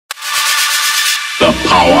The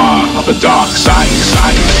power of the dark side.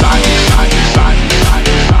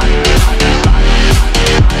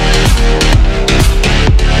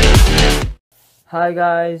 Hi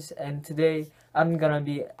guys, and today I'm gonna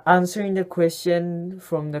be answering the question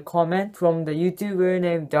from the comment from the YouTuber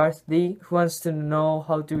named Darth Lee, who wants to know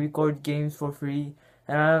how to record games for free,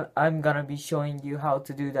 and I'm gonna be showing you how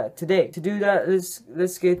to do that today. To do that,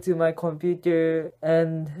 let's get to my computer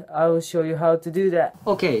and I will show you how to do that.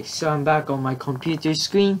 Okay, so I'm back on my computer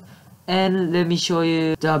screen, and let me show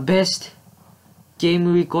you the best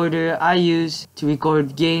game recorder I use to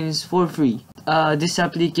record games for free. This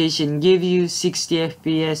application gives you 60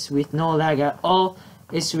 FPS with no lag at all.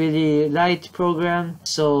 It's really light program,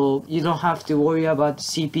 so you don't have to worry about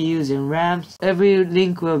CPUs and RAMs. Every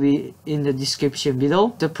link will be in the description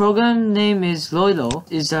below. The program name is Loilo.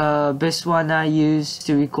 It's the best one I use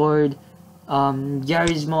to record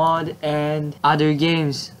Garry's Mod and other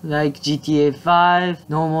games like GTA 5,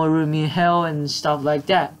 No More Room in Hell, and stuff like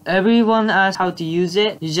that. Everyone asks how to use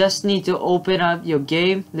it. You just need to open up your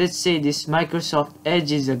game. Let's say this Microsoft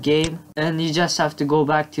Edge is a game, and you just have to go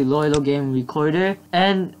back to Loilo Game Recorder,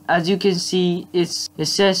 and as you can see, it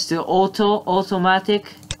says to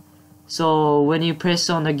automatic. So when you press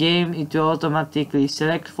on the game, it will automatically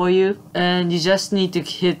select for you, and you just need to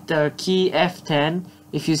hit the key F10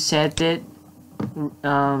 if you set it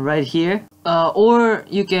right here, or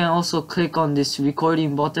you can also click on this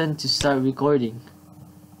recording button to start recording.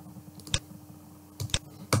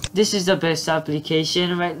 This is the best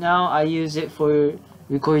application right now. I use it for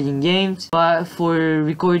recording games, but for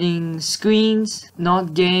recording screens,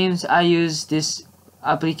 not games, I use this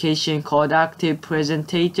application called Active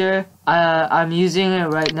Presentator. I'm using it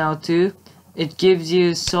right now too. It gives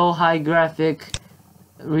you so high graphic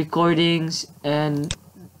recordings, and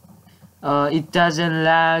it doesn't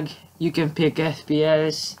lag. You can pick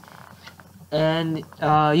FPS, and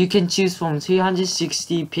you can choose from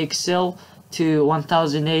 360 pixel to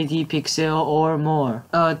 1080 pixel or more.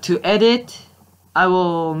 To edit, I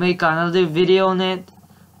will make another video on it.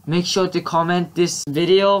 Make sure to comment this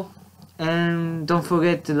video, and don't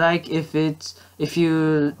forget to like if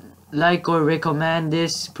you like or recommend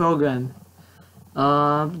this program.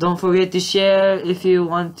 Don't forget to share if you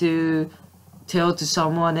want to tell to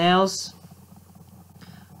someone else,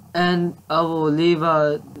 and I will leave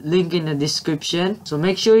a link in the description. So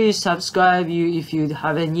make sure you subscribe if you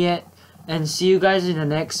haven't yet, and see you guys in the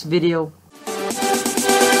next video.